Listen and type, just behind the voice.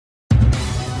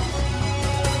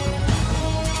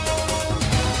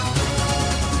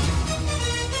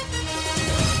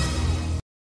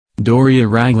Doria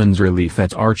Ragland's relief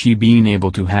at Archie being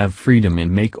able to have freedom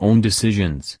and make own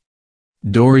decisions.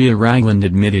 Doria Ragland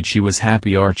admitted she was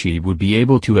happy Archie would be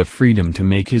able to have freedom to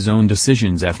make his own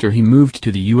decisions after he moved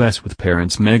to the US with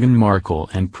parents Meghan Markle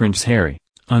and Prince Harry,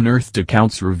 unearthed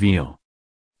accounts reveal.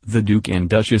 The Duke and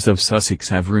Duchess of Sussex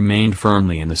have remained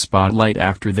firmly in the spotlight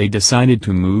after they decided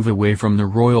to move away from the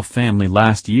royal family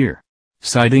last year,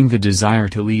 citing the desire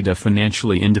to lead a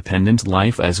financially independent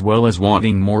life as well as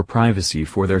wanting more privacy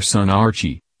for their son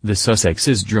Archie. The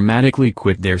Sussexes dramatically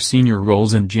quit their senior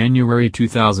roles in January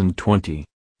 2020.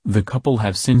 The couple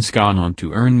have since gone on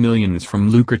to earn millions from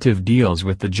lucrative deals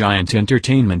with the giant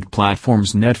entertainment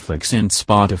platforms Netflix and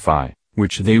Spotify,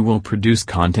 which they will produce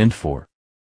content for.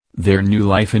 Their new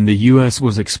life in the US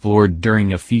was explored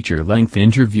during a feature-length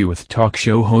interview with talk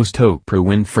show host Oprah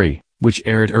Winfrey, which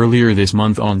aired earlier this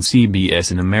month on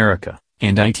CBS in America,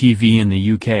 and ITV in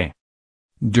the UK.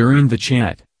 During the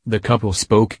chat, the couple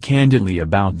spoke candidly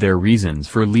about their reasons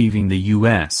for leaving the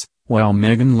US, while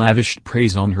Meghan lavished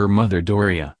praise on her mother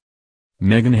Doria.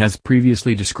 Meghan has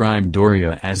previously described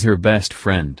Doria as her best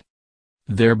friend.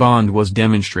 Their bond was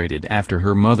demonstrated after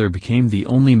her mother became the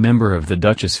only member of the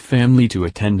Duchess family to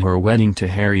attend her wedding to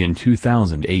Harry in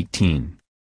 2018.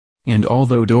 And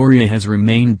although Doria has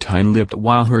remained tight-lipped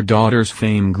while her daughter's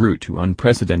fame grew to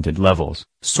unprecedented levels,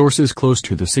 sources close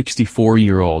to the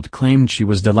 64-year-old claimed she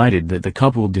was delighted that the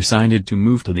couple decided to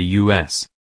move to the U.S.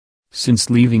 Since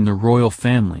leaving the royal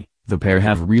family, the pair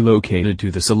have relocated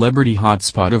to the celebrity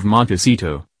hotspot of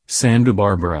Montecito, Santa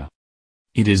Barbara.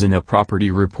 It is in a property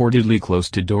reportedly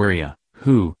close to Doria,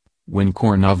 who, when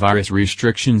coronavirus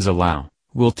restrictions allow,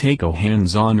 will take a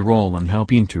hands-on role in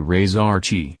helping to raise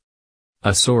Archie.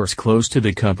 A source close to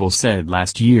the couple said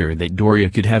last year that Doria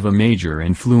could have a major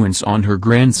influence on her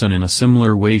grandson in a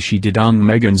similar way she did on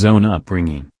Meghan's own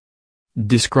upbringing.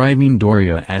 Describing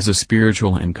Doria as a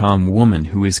spiritual and calm woman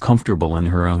who is comfortable in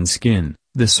her own skin,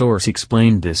 the source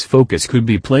explained this focus could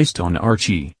be placed on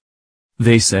Archie.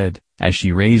 They said, as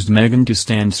she raised Meghan to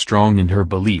stand strong in her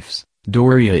beliefs,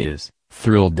 Doria is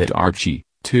thrilled that Archie,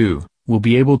 too, will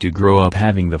be able to grow up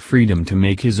having the freedom to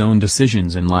make his own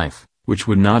decisions in life, which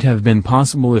would not have been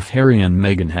possible if Harry and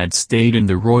Meghan had stayed in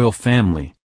the royal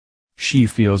family. She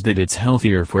feels that it's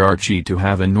healthier for Archie to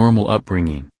have a normal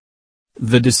upbringing.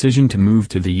 The decision to move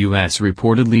to the US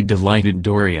reportedly delighted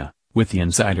Doria, with the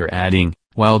insider adding,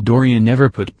 while Doria never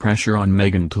put pressure on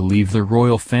Meghan to leave the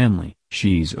royal family,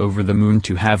 she's over the moon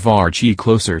to have Archie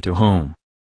closer to home.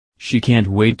 She can't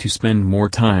wait to spend more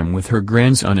time with her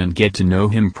grandson and get to know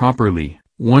him properly,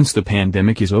 once the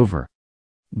pandemic is over.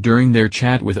 During their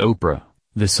chat with Oprah,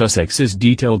 the Sussexes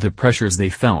detailed the pressures they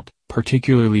felt,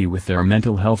 particularly with their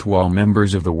mental health while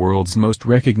members of the world's most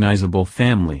recognizable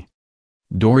family.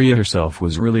 Doria herself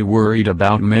was really worried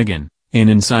about Meghan, an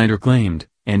insider claimed,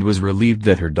 and was relieved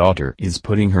that her daughter is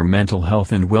putting her mental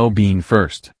health and well-being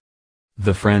first.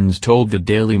 The Friends told the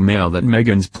Daily Mail that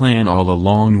Meghan's plan all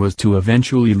along was to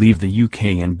eventually leave the UK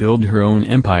and build her own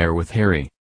empire with Harry.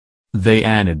 They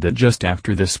added that just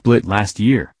after the split last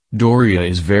year, Doria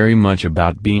is very much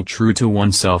about being true to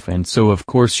oneself, and so of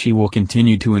course she will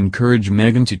continue to encourage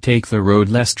Meghan to take the road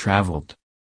less traveled.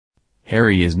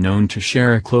 Harry is known to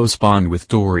share a close bond with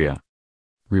Doria.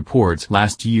 Reports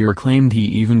last year claimed he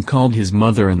even called his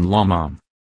mother-in-law Mom.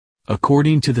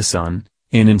 According to The Sun,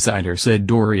 an insider said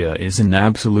Doria is an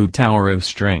absolute tower of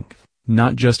strength,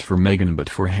 not just for Meghan but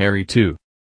for Harry too.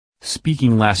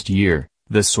 Speaking last year,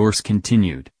 the source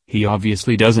continued, he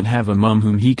obviously doesn't have a mum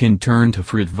whom he can turn to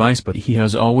for advice, but he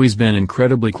has always been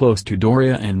incredibly close to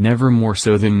Doria and never more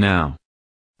so than now.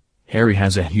 Harry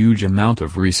has a huge amount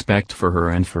of respect for her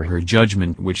and for her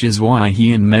judgment, which is why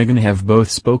he and Meghan have both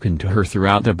spoken to her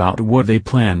throughout about what they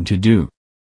plan to do.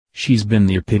 She's been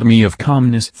the epitome of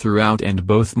calmness throughout, and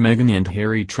both Meghan and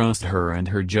Harry trust her and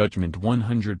her judgment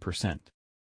 100%.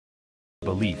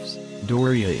 Beliefs.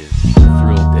 Doria is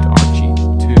thrilled that Archie,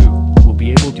 too, will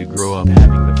be able to grow up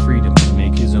having the freedom to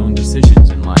make his own decisions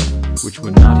in life, which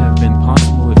would not have been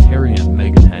possible if Harry and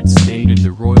Meghan had stayed in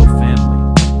the royal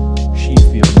family. She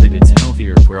feels that it's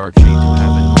healthier for Archie to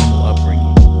have a normal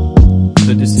upbringing.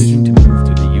 The decision to move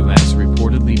to the US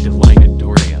reportedly delighted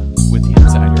Doria, with the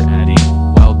insider adding,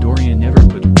 while Doria never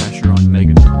put pressure on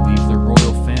Meghan to leave the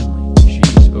royal family,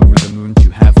 she's over the moon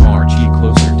to have Archie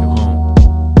closer to home.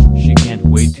 She can't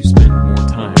wait to spend more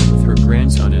time with her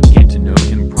grandson and get to know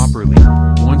him properly,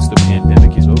 once the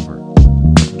pandemic is over.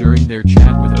 During their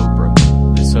chat with Oprah,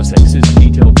 the Sussexes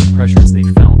detailed the pressures they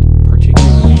felt,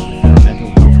 particularly with their mental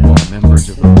health while members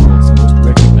of the world's most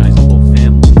recognizable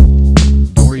family.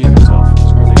 Doria herself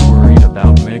was really worried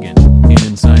about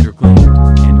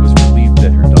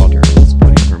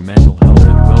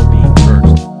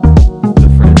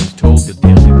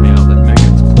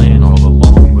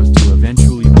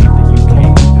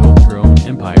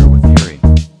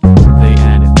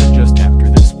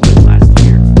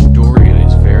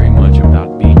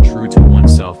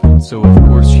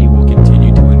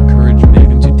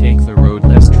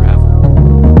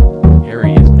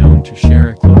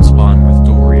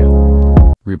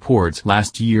Reports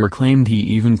last year claimed he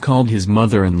even called his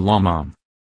mother-in-law Mom.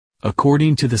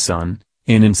 According to The Sun,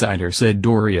 an insider said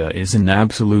Doria is an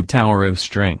absolute tower of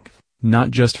strength, not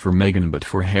just for Meghan but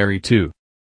for Harry too.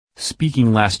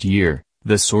 Speaking last year,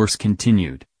 the source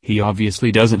continued, he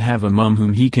obviously doesn't have a mum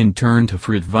whom he can turn to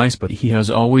for advice, but he has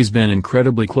always been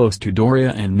incredibly close to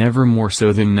Doria and never more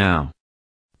so than now.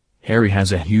 Harry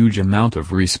has a huge amount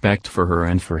of respect for her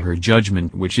and for her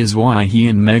judgment, which is why he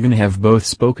and Meghan have both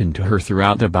spoken to her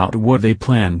throughout about what they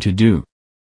plan to do.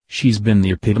 She's been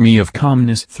the epitome of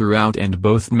calmness throughout, and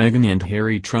both Meghan and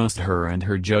Harry trust her and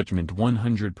her judgment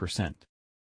 100%.